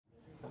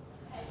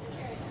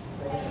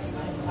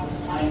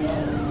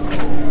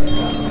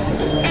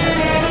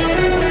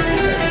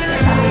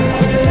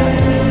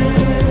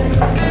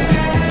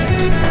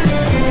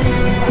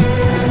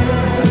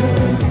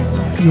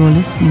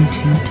listening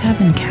to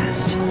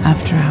Taverncast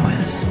After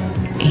Hours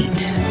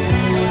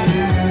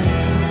 8.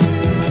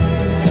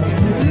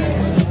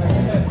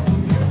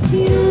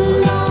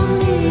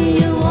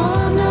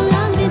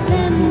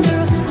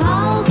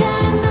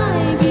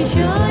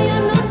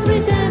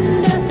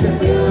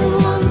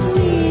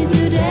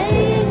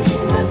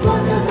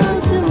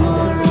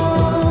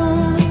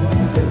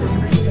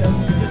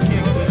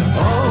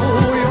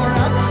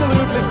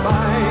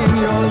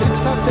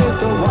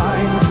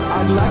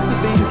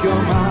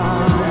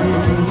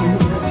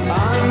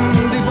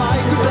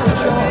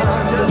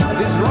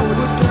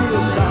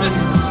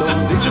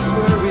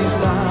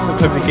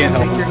 Sometimes you can't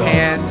help Take your yourself.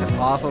 hand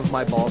off of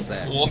my ball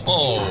sack.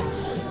 Whoa.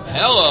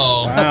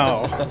 Hello.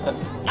 Wow.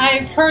 I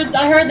heard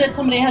that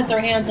somebody has their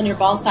hands on your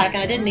ball sack,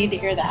 and I didn't need to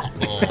hear that.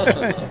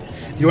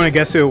 Do you want to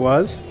guess who it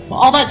was? Well,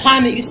 all that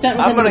time that you spent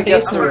with I'm him in gonna the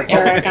guess basement, the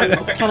Eric,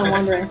 I'm kind of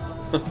wondering.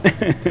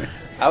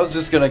 I was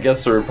just gonna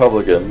guess the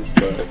Republicans,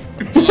 but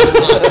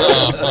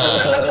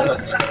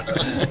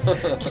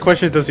The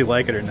question is, does he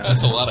like it or not?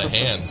 That's a lot of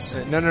hands.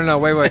 No,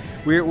 wait.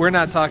 We're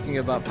not talking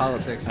about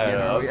politics again.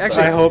 know. Are we?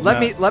 Actually, I hope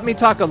let me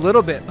talk a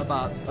little bit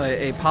about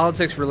a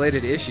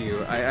politics-related issue.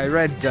 I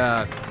read.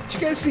 Did you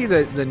guys see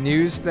the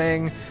news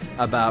thing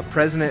about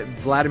President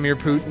Vladimir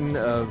Putin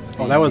of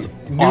the that was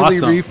newly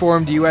awesome.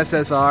 reformed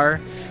USSR?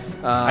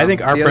 I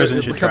think our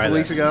president should a try couple that.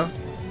 weeks ago.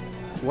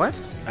 What?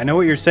 I know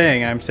what you're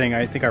saying. I'm saying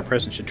I think our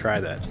president should try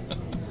that.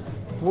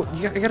 Well,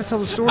 you got to tell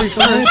the story first.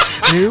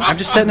 Noob. I'm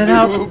just setting it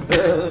out.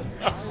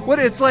 What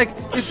it's like?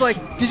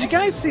 Did you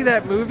guys see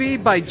that movie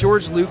by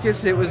George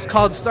Lucas? It was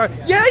called Star.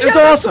 Yeah, It's that's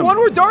the awesome. one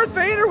where Darth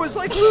Vader was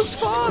like Luke's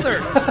father.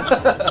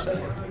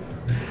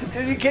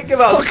 dude, you can't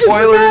give out What is the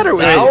spoilers matter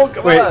with now. you?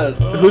 Come Wait, on.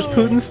 who's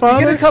Putin's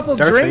father? Get a couple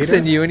Darth drinks Vader?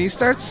 in you, and he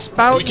starts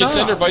spouting. We can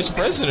send our off. vice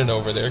president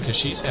over there because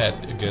she's had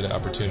a good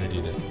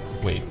opportunity to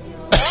wait.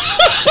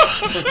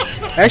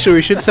 Actually,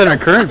 we should send our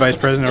current vice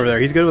president over there.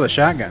 He's good with a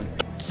shotgun.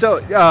 So,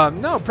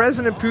 no,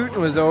 President Putin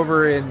was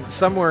over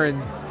somewhere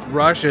in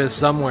Russia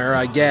somewhere,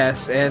 I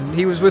guess, and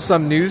he was with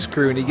some news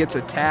crew, and he gets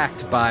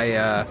attacked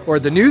by, or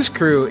the news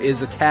crew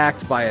is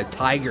attacked by a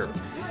tiger.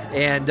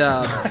 And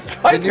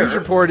the news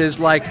report is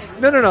like,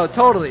 no,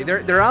 totally.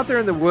 They're out there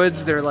in the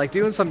woods. They're like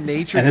doing some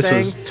nature And this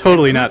thing. was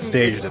totally not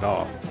staged at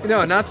all.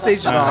 No, not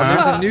staged at all.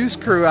 There's a news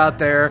crew out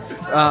there,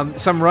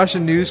 some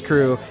Russian news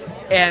crew,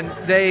 and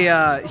they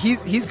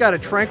he's got a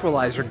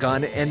tranquilizer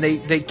gun, and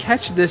they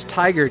catch this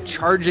tiger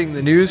charging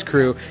the news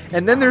crew,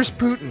 and then there's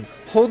Putin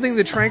holding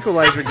the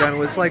tranquilizer gun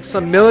with like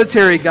some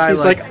military guy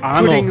He's like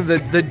putting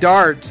Arnold. the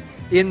dart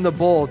in the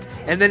bolt,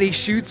 and then he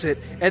shoots it,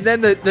 and then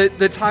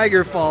the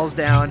tiger falls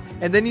down,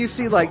 and then you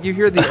see you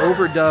hear the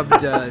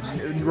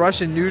overdubbed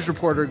Russian news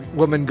reporter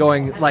woman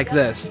going like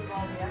this.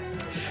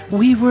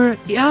 We were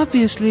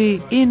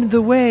obviously in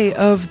the way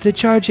of the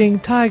charging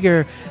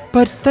tiger,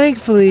 but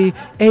thankfully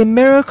a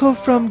miracle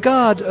from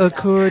God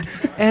occurred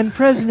and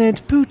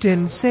President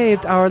Putin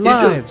saved our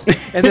lives.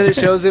 And then it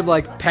shows him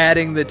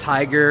patting the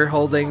tiger,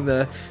 holding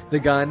the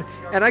gun.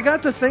 And I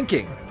got to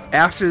thinking,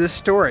 after this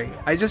story,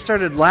 I just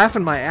started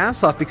laughing my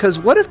ass off, because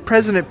what if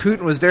President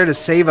Putin was there to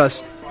save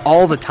us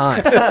all the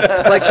time?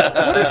 What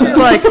if you're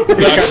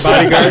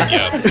Bodyguard.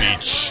 Yeah,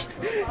 bitch.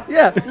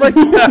 yeah,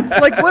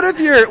 what if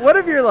you're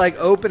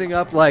opening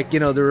up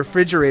the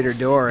refrigerator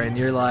door, and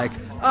you're like,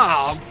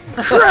 oh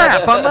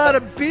crap, I'm out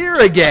of beer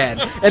again,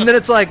 and then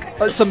it's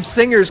some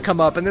singers come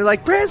up and they're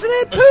like,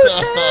 President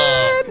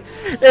Putin,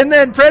 and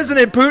then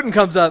President Putin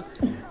comes up.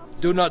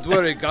 Do not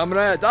worry,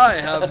 comrade, I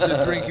have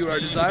the drink you are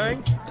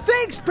desiring.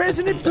 Thanks,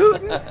 President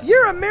Putin.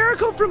 You're a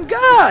miracle from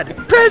God,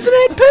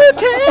 President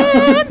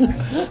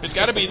Putin. It's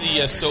got to be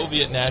the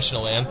Soviet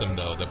national anthem,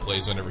 though, that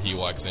plays whenever he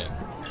walks in.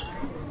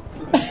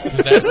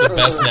 Because that's the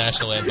best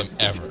national anthem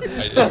ever.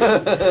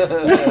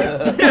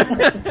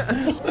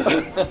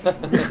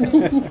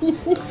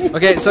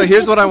 Okay, so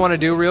here's what I want to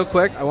do real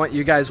quick. I want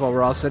you guys, while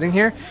we're all sitting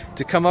here,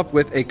 to come up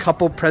with a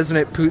couple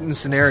President Putin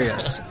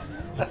scenarios.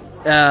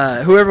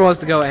 Whoever wants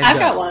to go and I've go.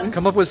 got one.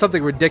 Come up with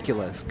something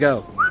ridiculous.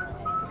 Go.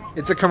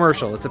 It's a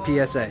commercial. It's a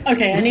PSA.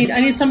 Okay, I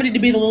need somebody to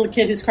be the little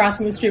kid who's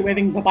crossing the street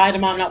waving bye-bye to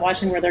mom, not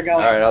watching where they're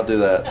going. All right, I'll do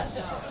that.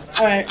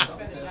 All right,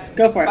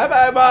 go for it. Bye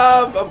bye,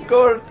 Mom. I'm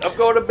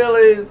going to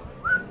Billy's.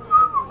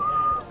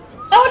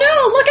 Oh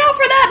no, look out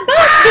for that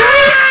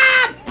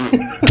bus,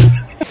 Billy!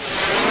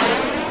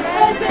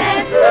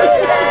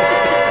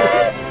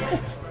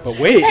 But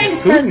wait,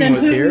 Thanks, Putin President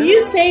was Putin. here.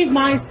 You saved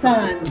my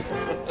son.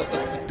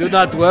 Do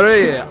not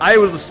worry. I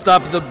will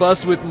stop the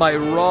bus with my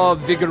raw,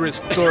 vigorous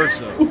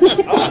torso.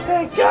 Oh,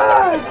 thank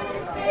God.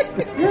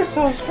 You're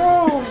so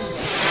strong.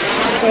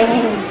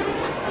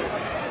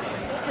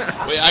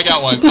 Wait, I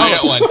got one.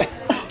 God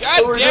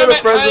we're damn doing it,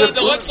 a President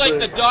honey, it looks Putin like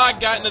the thing. dog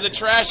got into the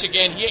trash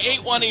again. He ate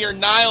one of your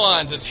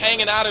nylons. It's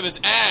hanging out of his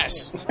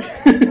ass.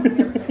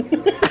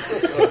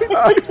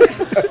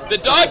 The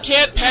dog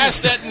can't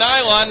pass that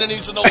nylon, and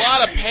he's in a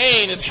lot of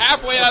pain. It's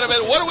halfway out of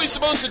it. What are we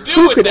supposed to do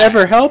Who with could that?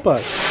 ever help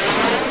us?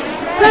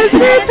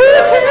 President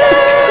Putin!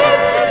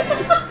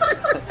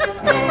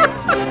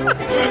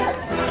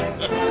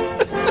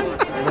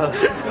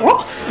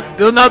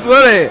 Do not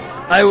worry.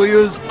 I will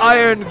use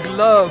iron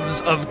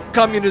gloves of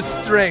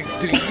communist strength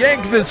to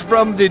yank this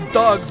from the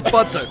dog's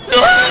buttocks.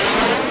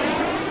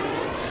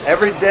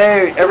 Every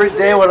day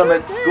when I'm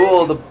at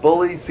school, the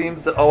bully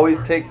seems to always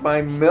take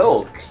my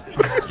milk.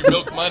 Your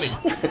milk money.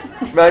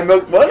 My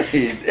milk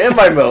money and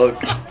my milk.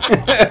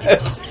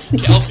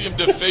 Calcium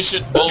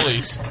deficient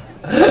bullies.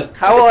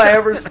 How will I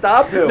ever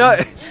stop him? No.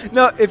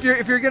 If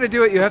you're gonna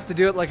do it, you have to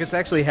do it like it's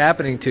actually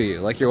happening to you.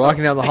 Like you're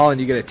walking down the hall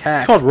and you get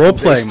attacked. It's called role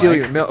They playing, steal Mike.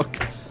 your milk.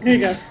 Here you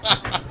go.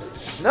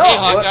 No, Hey,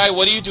 Hawkeye,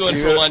 what are you doing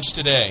for lunch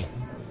today?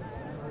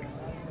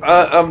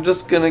 I'm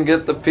just gonna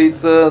get the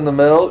pizza and the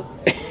milk.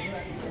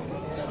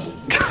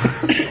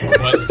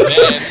 But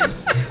then,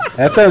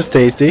 That sounds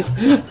tasty.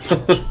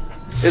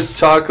 It's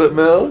chocolate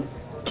milk.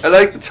 I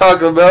like the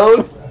chocolate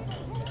milk.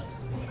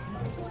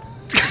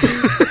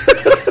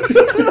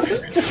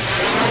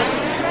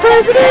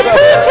 President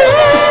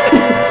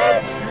Putin!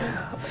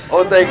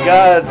 Oh, thank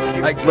God.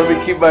 Let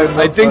me keep my milk.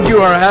 I think money. you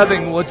are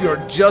having what your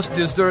just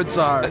desserts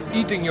are: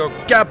 eating your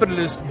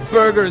capitalist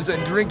burgers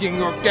and drinking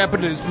your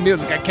capitalist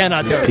milk. I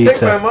cannot help it. Take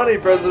Pizza. my money,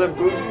 President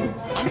Putin.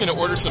 I'm going to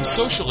order some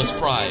socialist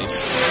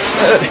fries.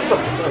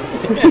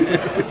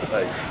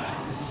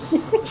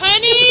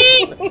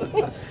 Honey!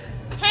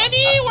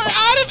 Honey, we're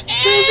out of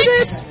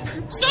eggs!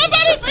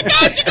 Somebody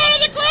forgot to go to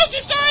the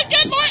grocery store and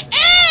get more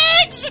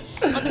eggs!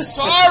 I'm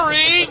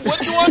sorry! What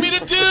do you want me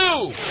to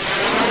do?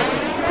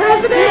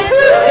 President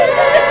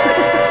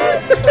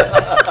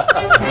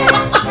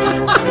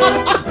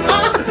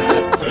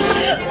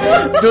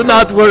Do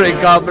not worry,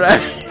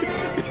 comrade.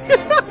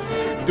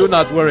 Do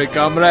not worry,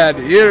 comrade.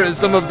 Here is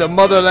some of the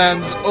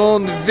motherland's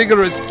own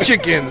vigorous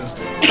chickens,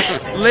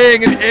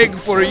 laying an egg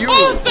for you.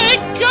 Oh,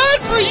 thank God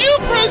for you,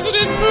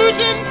 President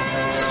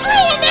Putin!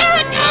 Screw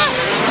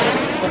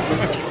America!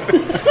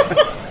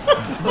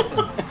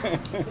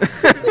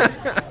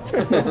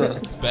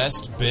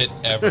 Best bit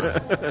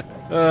ever.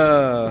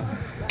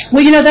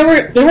 Well, you know,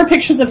 there were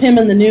pictures of him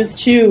in the news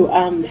too,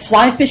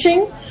 fly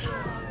fishing,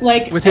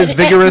 like With his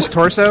vigorous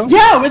torso?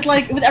 Yeah, with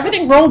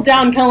everything rolled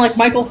down, kind of like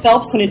Michael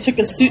Phelps when he took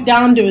his suit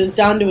down to his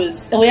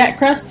iliac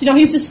crest. You know,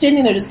 he's just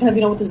standing there, just kind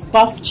of with his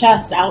buff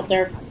chest out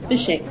there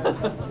fishing.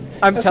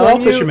 I'm That's telling what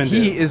all you, fishermen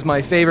he do. is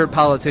my favorite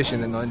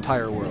politician in the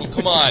entire world.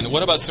 Come on,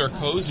 what about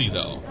Sarkozy,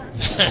 though?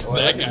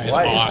 That guy is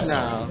Why?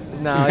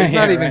 awesome. No, he's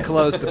not Yeah, even right.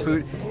 close to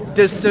Putin.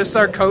 Does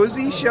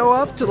Sarkozy show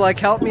up to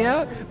help me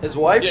out? His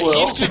wife Yeah, will.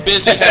 he's too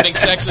busy having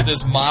sex with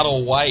his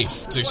model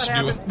wife to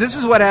do it. This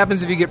is what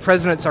happens if you get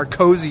President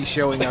Sarkozy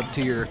showing up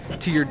to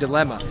your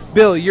dilemma.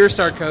 Bill, you're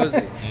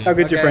Sarkozy. How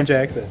good's your Okay. French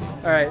accent?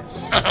 All right.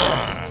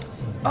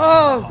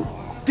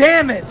 Oh,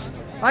 damn it!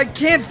 I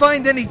can't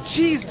find any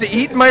cheese to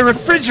eat in my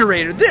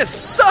refrigerator. This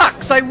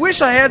sucks. I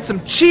wish I had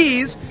some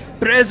cheese.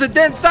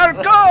 President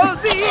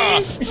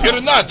Sarkozy!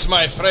 Fear not,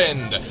 my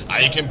friend.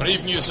 I can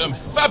bring you some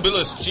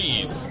fabulous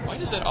cheese. Why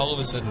does that all of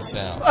a sudden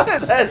sound?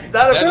 That's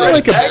not a That was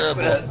French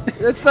terrible. accent.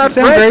 It's not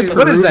sound French. very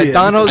What is that, Peruvian.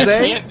 Don I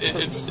Jose? can't.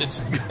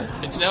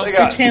 It's now. Like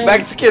a Channeling.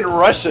 Mexican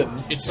Russian.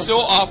 It's so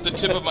off the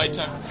tip of my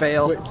tongue.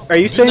 Fail. Are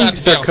you saying not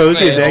fail,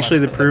 Sarkozy is fail. actually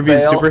the Peruvian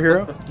Fail.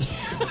 superhero?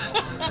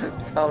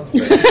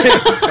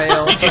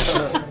 Fail. It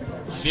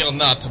is. Fear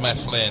not, my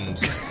friend.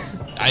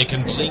 I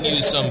can bring you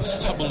some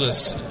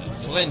fabulous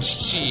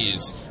French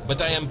cheese,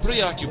 but I am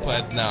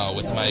preoccupied now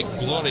with my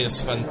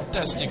glorious,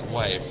 fantastic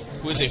wife,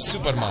 who is a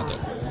supermodel.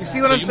 You see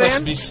what So I'm you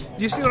must saying?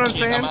 be You see what I'm Okay,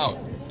 saying? I'm out.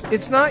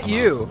 It's not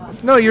you.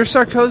 No, your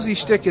Sarkozy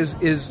shtick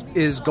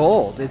is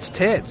gold. It's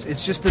tits.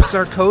 It's just that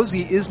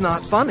Sarkozy is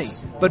not funny.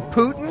 But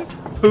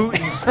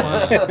Putin's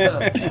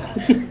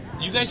funny.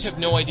 You guys have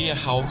no idea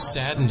how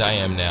saddened I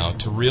am now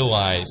to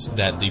realize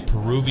that the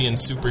Peruvian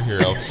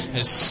superhero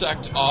has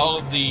sucked all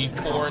of the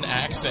foreign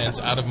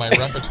accents out of my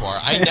repertoire.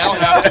 I now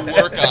have to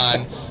work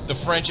on the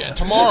French.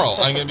 Tomorrow,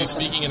 I'm going to be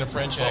speaking in a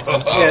French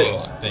accent.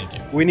 Oh, thank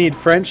you. We need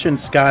French and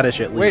Scottish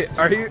at least. Wait,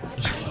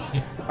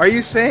 are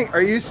you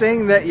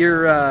saying that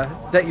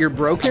you're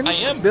broken? I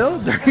am.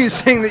 Bill. Are you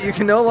saying that you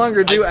can no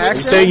longer do I put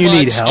accents? so Say you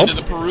need much help? into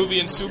the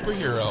Peruvian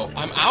superhero.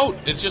 I'm out.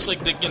 It's just like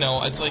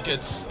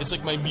it's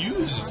like my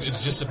muse.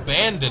 It's just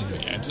abandoned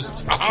me. I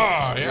just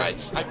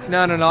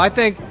No. I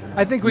think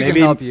we Maybe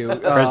can help you.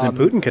 President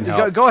Putin can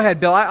help. Go ahead,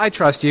 Bill. I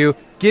trust you.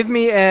 Give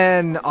me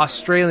an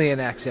Australian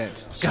accent.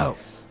 Go.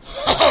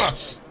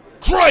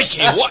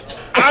 Crikey! What?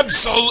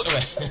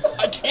 Absolutely,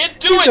 I can't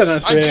do You've it. done I'm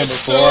Australian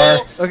just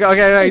before. so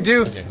Okay.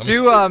 Do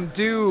let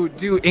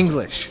me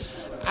English.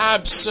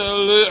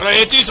 absolutely.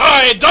 It is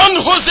I, Don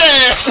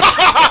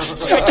Jose.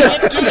 See, I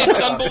can't do it.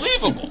 It's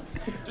unbelievable.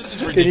 This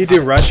is Can you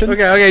ridiculous. do Russian?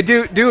 Okay.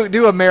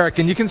 Do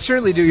American. You can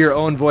certainly do your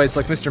own voice,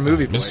 like Mr.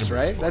 Movie Voice, Mr.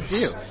 right? Movie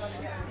That's you. Voice.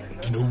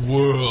 In a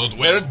world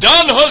where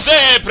Don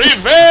Jose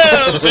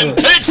prevails and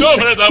takes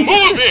over the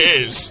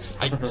movies.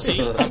 I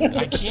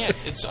can't.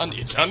 It's Yeah,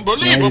 he's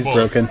unbelievable.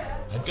 broken.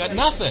 I've got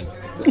nothing.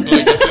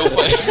 Like, I feel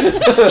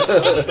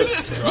fine.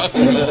 This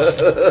crossing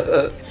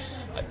over.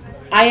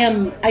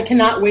 I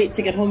cannot wait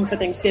to get home for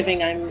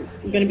Thanksgiving. I'm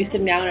going to be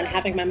sitting down and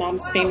having my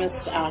mom's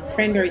famous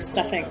cranberry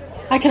stuffing.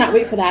 I cannot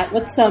wait for that.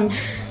 What's do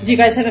you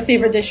guys have a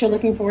favorite dish you're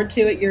looking forward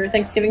to at your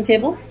Thanksgiving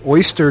table?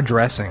 Oyster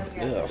dressing.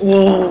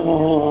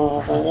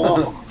 Oh.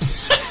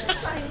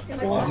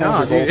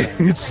 No, dude,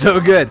 it's so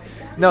good.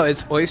 No,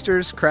 it's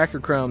oysters, cracker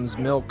crumbs,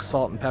 milk,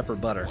 salt, and pepper,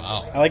 butter.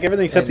 Wow. I like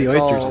everything except And the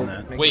it's oysters all- in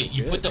that. Wait,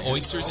 you put the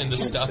oysters in the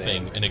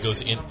stuffing, and it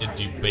goes in.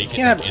 Do you bake it?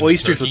 You can't in have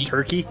oysters the with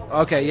turkey.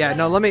 Okay, yeah,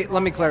 no, let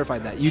me clarify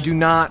that. You do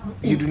not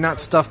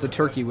stuff the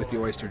turkey with the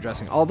oyster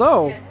dressing.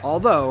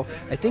 Although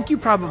I think you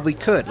probably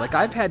could. Like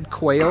I've had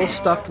quail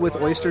stuffed with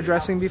oyster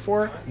dressing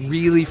before.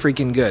 Really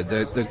freaking good.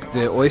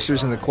 The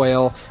oysters and the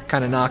quail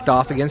kind of knocked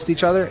off against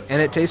each other,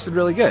 and it tasted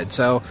really good.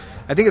 So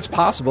I think it's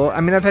possible. I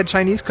mean, I've had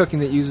Chinese cooking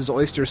that uses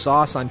oyster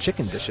sauce on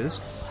chicken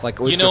dishes, like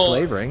oyster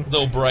flavoring.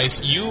 Though,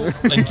 Bryce, you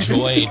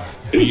enjoyed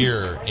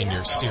beer in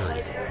your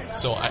cereal.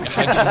 So how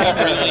can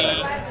we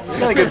really... You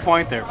got a good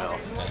point there, Bill.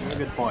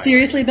 Good point.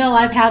 Seriously, Bill,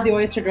 I've had the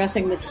oyster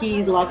dressing that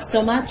he loves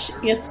so much.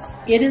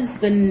 It is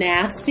the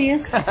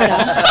nastiest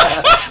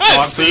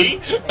stuff. See?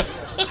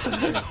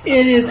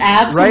 It is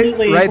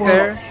absolutely Right horrible.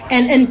 there.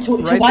 And to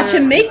Right watch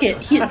there. him make it,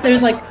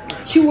 there's like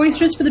 2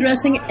 oysters for the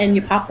dressing, and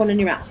you pop one in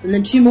your mouth, and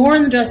then 2 more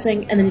in the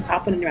dressing, and then you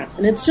pop one in your mouth,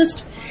 and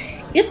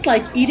it's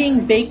like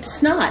eating baked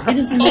snot. It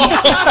is the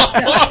most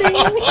disgusting,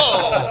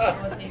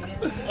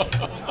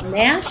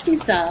 nasty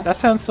stuff. That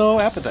sounds so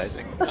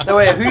appetizing. No,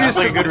 wait, who used,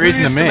 like a good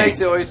reason who to used make. make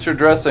the oyster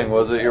dressing?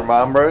 Was it your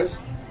mom, Bryce?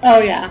 Oh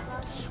yeah.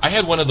 I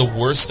had one of the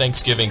worst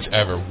Thanksgivings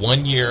ever.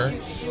 One year,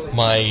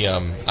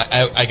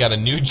 I got a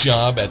new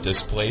job at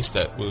this place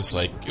that was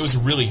like, it was a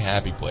really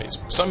happy place.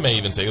 Some may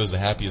even say it was the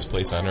happiest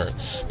place on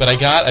earth. But I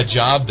got a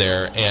job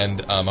there,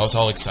 and I was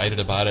all excited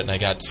about it, and I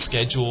got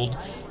scheduled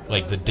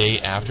like the day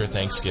after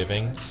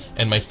Thanksgiving,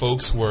 and my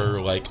folks were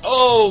like,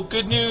 "Oh,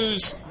 good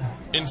news,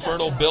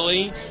 Infernal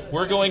Billy,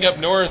 we're going up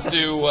north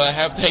to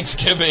have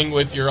Thanksgiving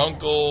with your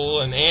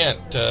uncle and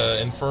aunt,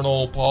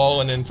 Infernal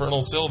Paul and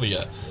Infernal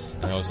Sylvia."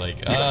 And I was like,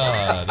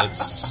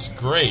 that's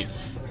great.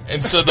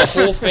 And so the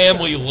whole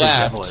family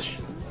left.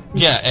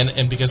 Yeah,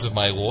 and because of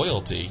my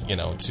loyalty,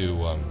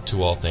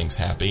 to all things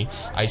happy,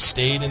 I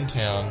stayed in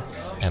town,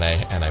 and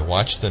I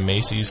watched the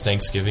Macy's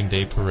Thanksgiving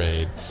Day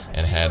Parade,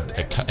 and had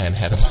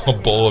a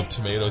bowl of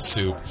tomato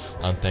soup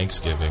on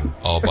Thanksgiving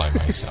all by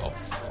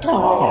myself.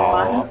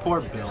 Aww.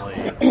 Poor Billy.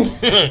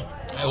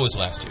 That was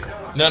last year.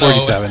 No,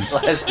 47.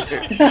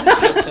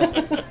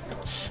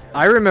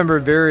 I remember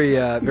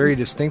very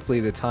distinctly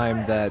the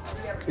time that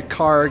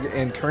Karg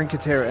and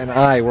Kernkater and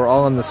I were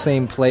all in the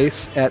same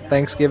place at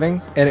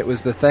Thanksgiving, and it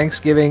was the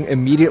Thanksgiving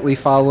immediately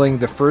following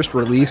the first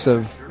release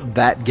of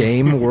that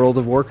game, World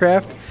of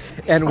Warcraft,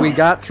 and we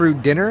got through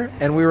dinner,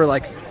 and we were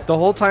like, the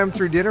whole time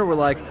through dinner, we're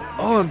like,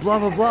 oh, and blah,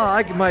 blah,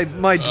 blah, my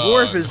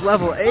dwarf is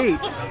level 8,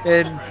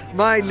 and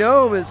my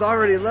gnome is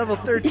already level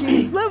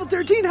 13. Level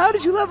 13? How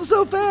did you level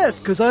so fast?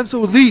 Because I'm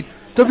so elite.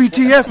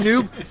 WTF,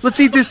 noob. Let's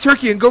eat this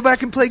turkey and go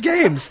back and play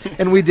games.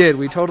 And we did.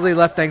 We totally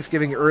left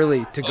Thanksgiving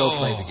early to go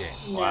play the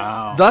game.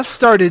 Wow. Thus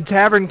started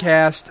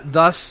Taverncast.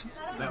 Thus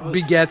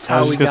begets I how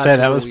was we just going got to say, to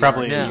that where was we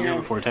probably are a year now.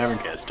 before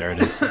Taverncast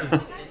started.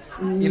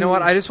 You know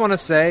what? I just want to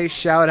say,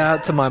 shout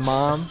out to my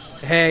mom.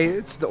 Hey,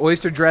 it's the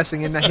oyster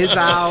dressing in his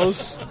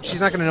house.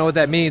 She's not going to know what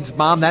that means.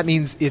 Mom, that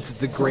means it's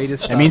the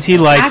greatest stuff. That means he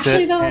likes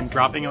Actually, it, though- and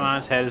dropping him on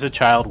his head as a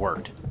child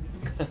worked.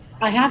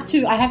 I have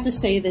to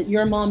say that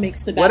your mom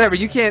makes the best. Whatever,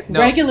 you can't. No,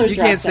 regular you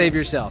can't dressing save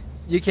yourself.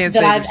 You can't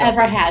that save I've yourself.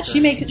 ever had. She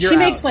makes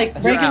out. like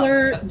You're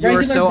regular out. You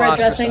are so bread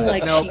ostracized. dressing.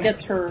 Like Nope. she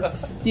gets her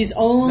these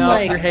own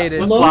Nope, you're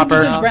hated. loaves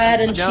Flopper. of bread,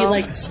 and she Nope.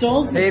 like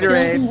steals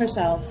Haterade. them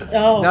herself.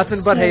 Oh, Nothing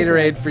but so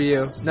haterade good. for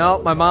you. No,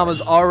 my mom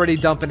was already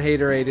dumping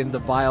haterade in the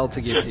vial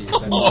to give to you.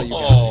 That's all you got.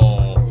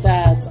 Oh,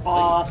 That's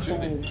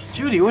awesome.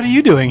 Judy, what are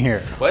you doing here?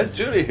 Why is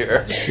Judy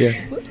here?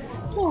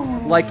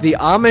 Like the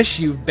Amish,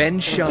 you've been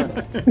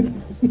shunned.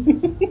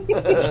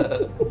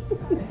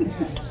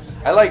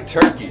 I like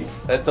turkey.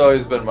 That's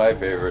always been my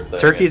favorite thing.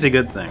 Turkey's a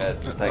good thing. At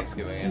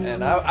Thanksgiving,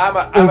 and I'm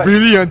a Oh,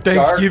 really? On dark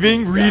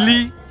Thanksgiving? meat guy.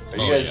 Really? Are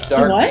you Oh, guys yeah.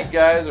 dark What? meat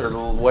guys or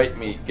white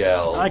meat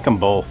gals? I like them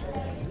both.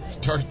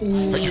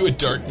 are you a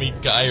dark meat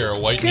guy or a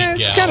white Yeah,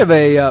 meat it's gal? kind of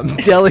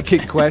a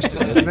delicate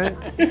question, isn't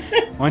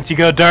it? Once you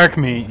go dark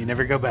meat, you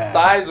never go back.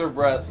 Thighs or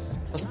breasts?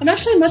 I'm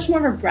actually much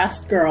more of a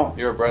breast girl.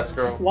 You're a breast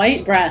girl.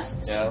 White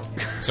breasts. Yeah.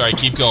 Sorry,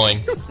 keep going.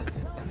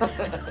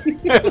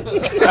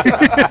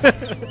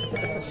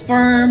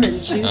 Firm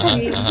and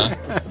juicy.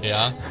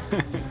 Yeah.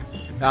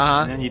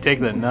 Uh-huh. And then you take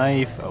the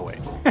knife. Oh, wait.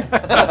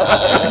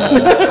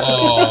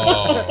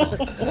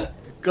 Oh.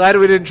 Glad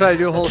we didn't try to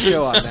do a whole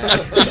show on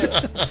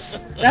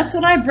that. That's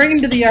what I bring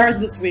into the yard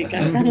this week.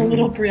 I've been a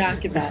little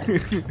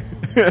preoccupied.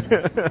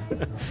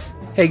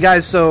 Hey,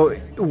 guys, so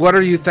what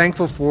are you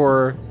thankful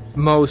for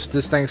most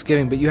this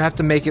Thanksgiving? But you have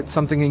to make it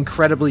something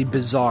incredibly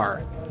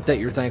bizarre that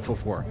you're thankful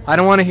for. I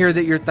don't want to hear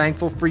that you're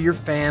thankful for your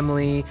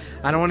family.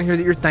 I don't want to hear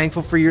that you're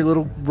thankful for your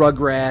little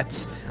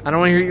rugrats. I don't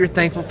want to hear that you're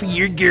thankful for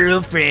your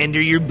girlfriend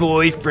or your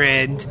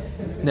boyfriend.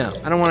 No,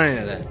 I don't want any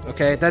of that,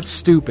 okay? That's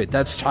stupid.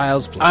 That's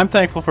child's play. I'm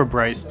thankful for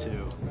Bryce,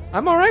 too.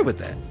 I'm all right with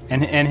that.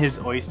 And his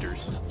oysters.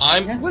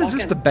 What is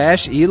this, the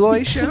Bash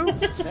Eloy show?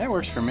 That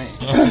works for me.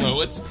 I don't know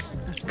what's.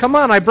 Come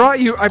on, I brought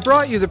you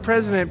the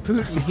President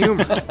Putin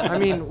humor. I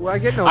mean, I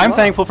get no I'm love.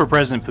 thankful for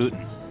President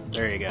Putin.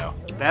 There you go.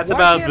 That's Why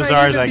about as can't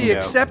bizarre as I I even can be go.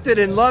 accepted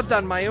and loved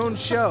on my own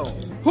show?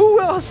 Who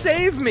will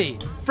save me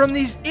from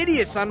these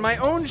idiots on my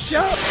own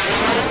show?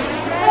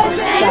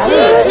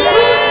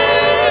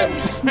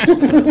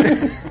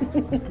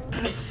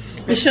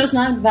 The show's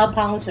not about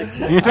politics.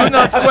 Do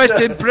not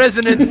question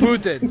President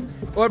Putin,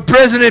 or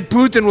President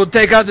Putin will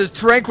take out his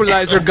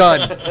tranquilizer gun.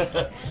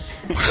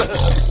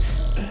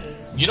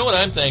 You know what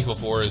I'm thankful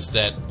for is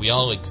that we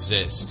all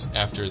exist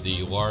after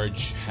the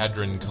Large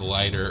Hadron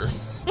Collider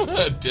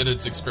did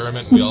its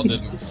experiment and we all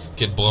didn't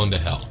get blown to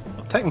hell.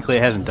 Technically,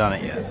 it hasn't done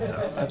it yet.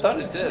 So. I thought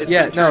it did.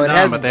 Yeah, no, it No,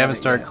 hasn't. but they haven't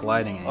started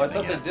colliding Oh, I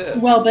anything thought yet. they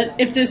did. Well, but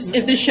if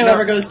this show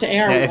ever goes to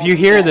air, Yeah, we if won't you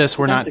be hear dead, this, so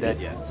we're not that's a dead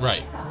good- yet.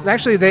 Right.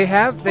 Actually, they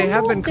have been they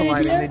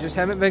colliding. do? They just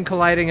haven't been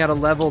colliding at a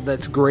level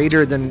that's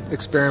greater than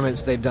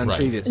experiments they've done Right.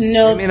 previously.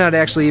 No. They may not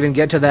actually even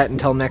get to that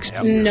until next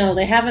year. No,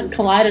 they haven't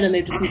collided, and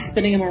they've just been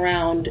spinning them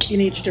around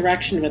in each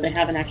direction, but they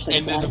haven't actually.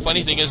 And the collided.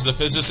 funny thing is, the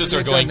physicists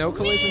are They've done going. no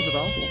collisions at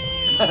all.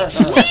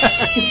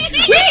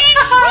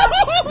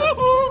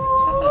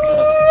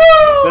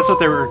 That's what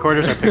the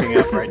recorders are picking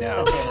up right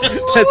now.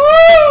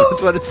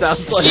 That's what it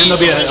sounds like. And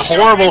there'll be a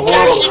horrible,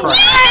 horrible crash.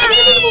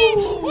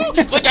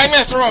 Look, I'm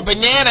gonna throw a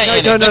banana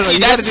in no, it. Let's see you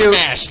that gotta do-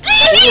 smash.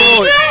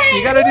 Whoa,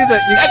 you gotta do the.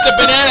 That's a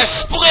banana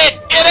split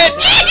in it.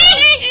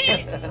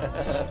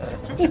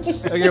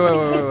 Okay,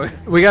 wait.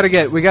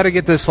 We gotta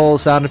get this whole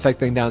sound effect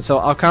thing down. So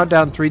I'll count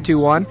down 3, 2,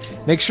 1.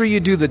 Make sure you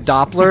do the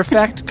Doppler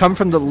effect. Come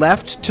from the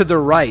left to the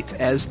right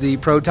as the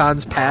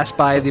protons pass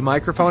by the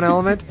microphone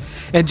element,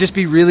 and just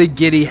be really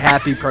giddy,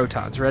 happy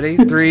protons. Ready?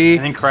 3,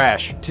 And then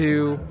crash.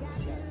 2,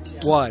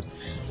 1.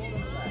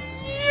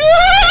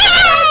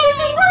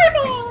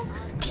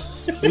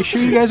 Are you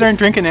sure you guys aren't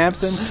drinking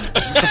absinthe?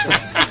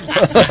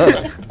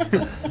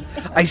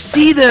 I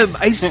see them.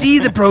 I see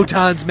the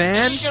protons,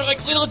 man. These are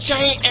like little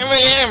giant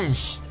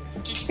M&Ms.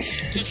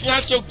 Just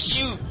not so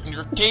cute and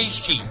they're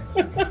tasty.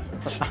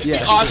 It'd be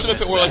awesome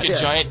if it were like a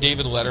giant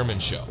David Letterman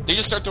show. They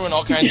just start throwing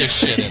all kinds of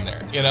shit in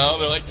there. You know,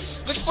 they're like,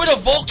 let's put a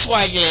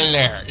Volkswagen in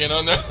there. You know,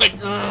 and they're like,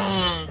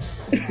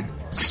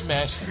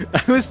 smash.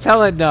 I was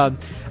telling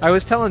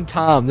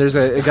Tom. There's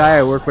a guy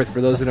I work with.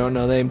 For those who don't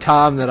know, named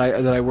Tom that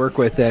I work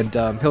with, and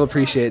he'll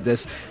appreciate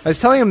this. I was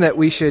telling him that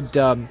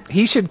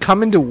he should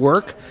come into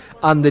work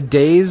on the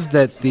days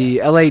that the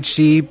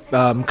LHC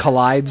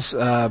collides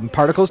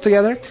particles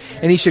together,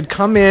 and he should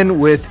come in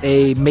with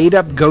a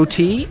made-up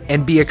goatee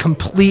and be a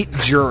complete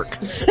jerk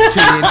to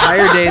the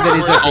entire day that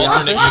he's We're at an the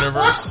alternate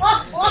office.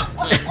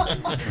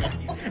 universe.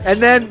 And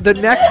then the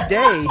next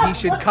day, he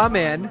should come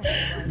in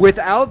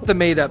without the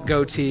made-up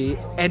goatee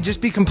and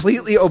just be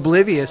completely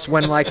oblivious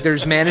when, like,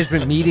 there's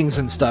management meetings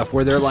and stuff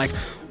where they're like,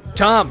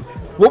 Tom,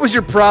 what was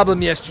your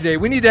problem yesterday?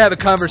 We need to have a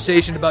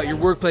conversation about your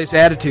workplace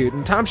attitude.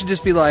 And Tom should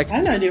just be like, I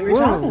have no idea what you're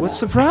 "Whoa, talking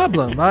what's about." the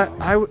problem?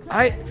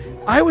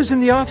 I was in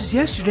the office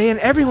yesterday and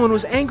everyone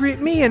was angry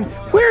at me. And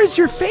where is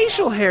your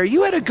facial hair?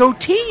 You had a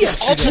goatee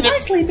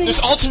yesterday.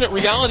 This alternate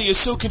reality is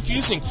so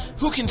confusing.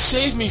 Who can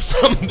save me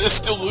from this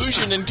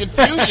delusion and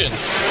confusion?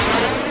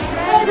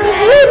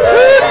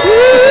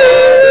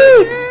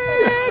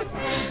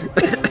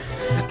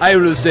 I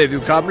will save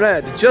you,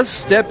 comrade. Just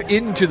step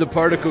into the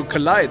particle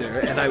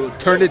collider and I will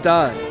turn it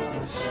on.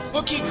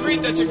 Okay, great.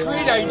 That's a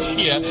great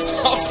idea.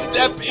 I'll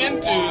step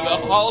into the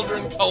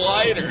Haldron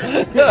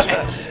Collider.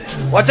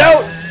 Watch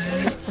out!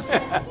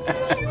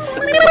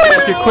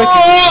 If you're quick,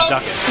 you can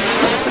duck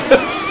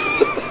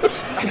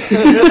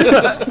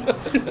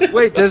it.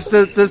 Wait, does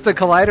the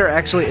collider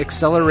actually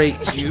accelerate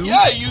you?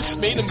 Yeah, you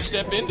made him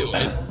step into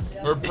it.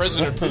 Or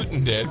President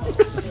Putin did. My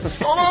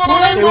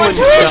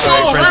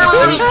facial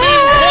hair is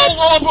being pulled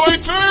off my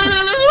face!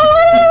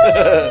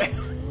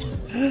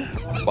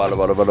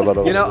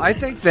 You know, I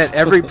think that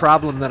every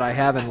problem that I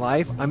have in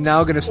life, I'm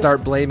now going to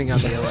start blaming on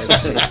the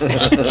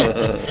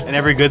LHC. And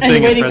every good And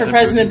thing you're is waiting for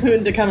President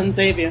Putin to come and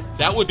save you.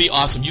 That would be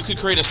awesome. You could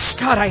create a...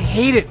 God, I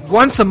hate it.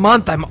 Once a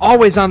month, I'm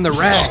always on the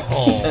rag.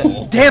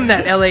 Oh. Damn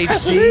that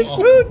LHC.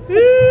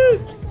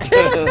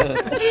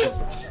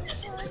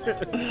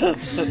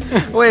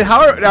 Wait,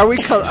 how are we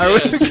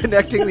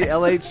connecting the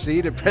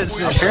LHC to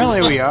President?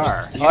 Apparently we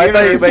are. I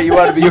thought you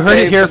wanted to be You heard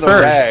it saved here from the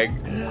first. rag.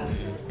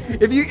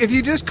 If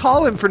you just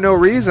call him for no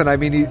reason, I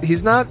mean,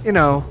 he's not, you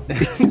know,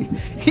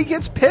 he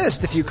gets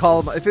pissed if you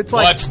call him. If it's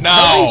like, What's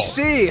now?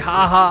 LHC,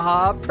 ha ha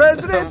ha,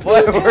 President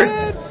What?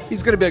 Putin.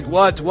 He's going to be like,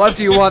 what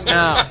do you want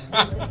now?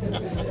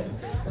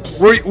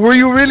 Were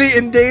you really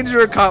in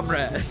danger,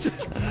 comrade?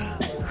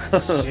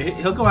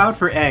 He'll go out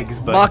for eggs,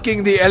 but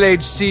Mocking the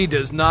LHC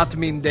does not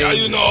mean Yeah,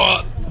 danger. you know,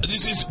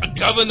 this is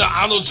Governor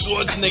Arnold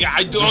Schwarzenegger.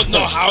 I don't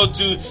know how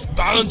to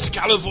balance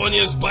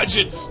California's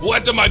budget.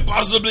 What am I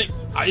possibly...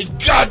 I've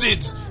got it!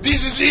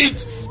 This is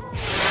it!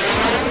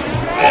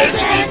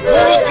 President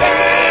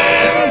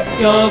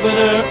Putin!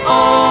 Governor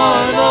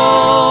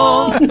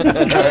Arnold.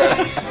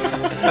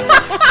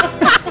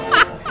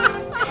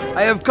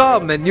 I have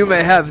come and you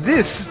may have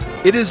this.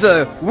 It is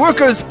a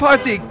Workers'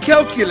 Party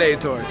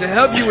calculator to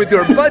help you with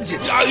your budget.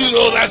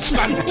 That's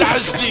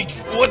fantastic.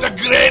 What a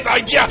great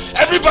idea.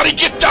 Everybody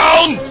get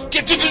down.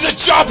 Get into the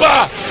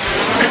chopper.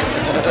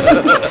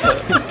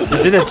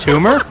 Is it a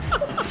tumor?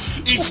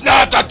 It's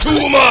not a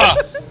tumor.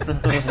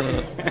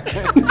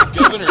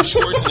 Governor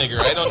Schwarzenegger,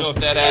 I don't know if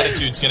that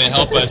attitude's going to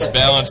help us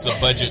balance the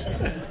budget.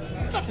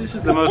 This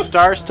is the most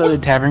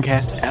star-studded tavern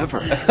cast ever.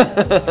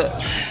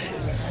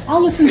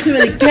 I'll listen to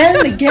it again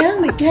and again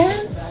and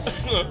again.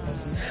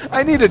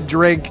 I need a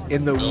drink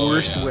in the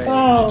worst way.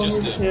 Oh,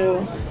 Just me a-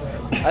 too.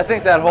 I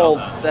think that whole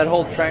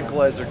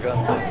tranquilizer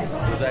gun thing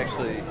was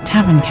actually.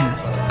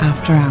 Taverncast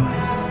After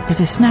Hours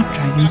is a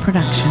Snapdragon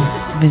production.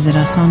 Visit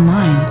us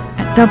online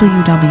at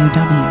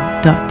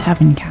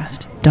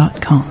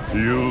www.taverncast.com.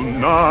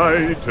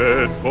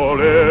 United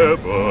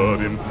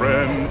forever in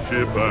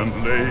friendship and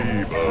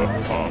labor,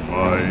 our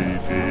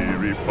mighty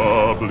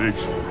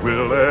republics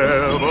will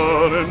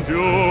ever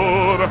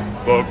endure.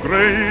 The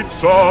great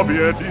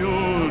Soviet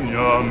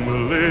Union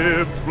will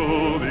live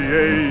through the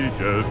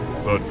ages,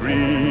 the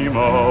dream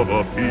of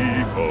a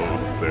people,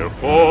 their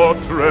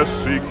fortress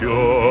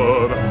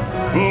secure.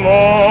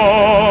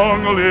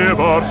 Long live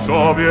our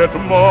Soviet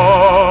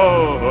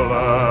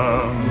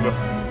motherland,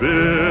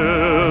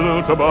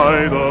 built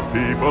by the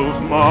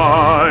people's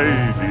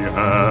mighty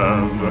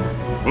hand.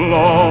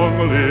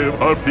 Long live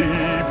our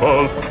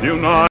people,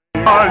 united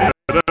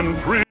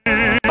and free.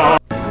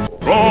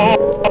 Strong.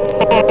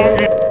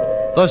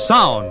 The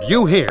sound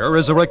you hear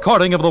is a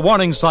recording of the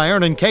warning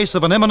siren in case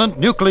of an imminent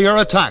nuclear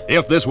attack.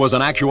 If this was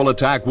an actual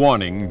attack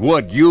warning,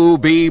 would you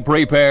be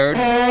prepared?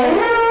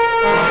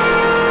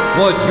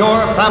 Would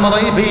your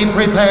family be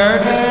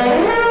prepared?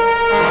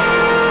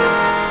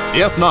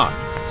 If not,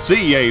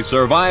 CA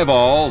Survive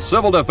All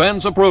Civil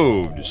Defense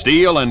approved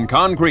steel and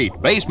concrete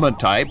basement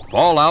type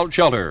fallout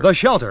shelter. The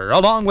shelter,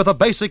 along with a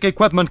basic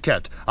equipment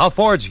kit,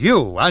 affords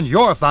you and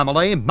your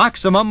family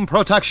maximum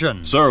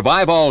protection.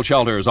 Survive All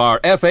shelters are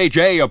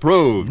FHA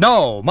approved.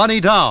 No money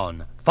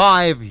down.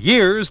 5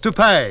 years to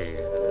pay.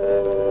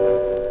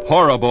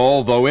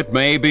 Horrible though it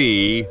may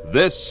be,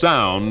 this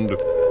sound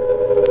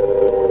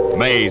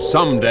may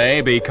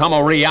someday become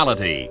a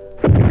reality.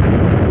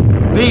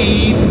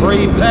 Be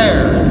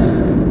prepared.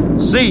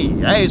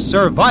 See a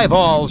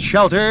survival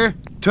shelter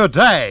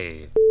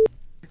today.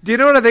 Do you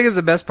know what I think is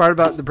the best part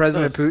about the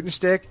President Putin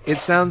shtick? It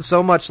sounds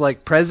so much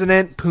like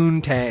President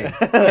Poontang.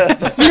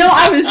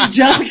 I was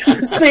just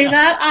going to say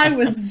that.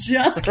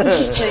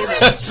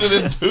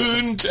 President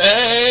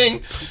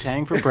Poontang.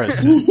 Tang for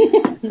president.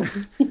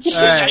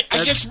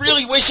 I just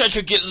really wish I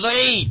could get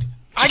laid.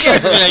 I got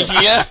a good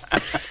idea.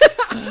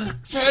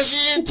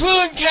 President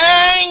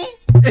Poontang.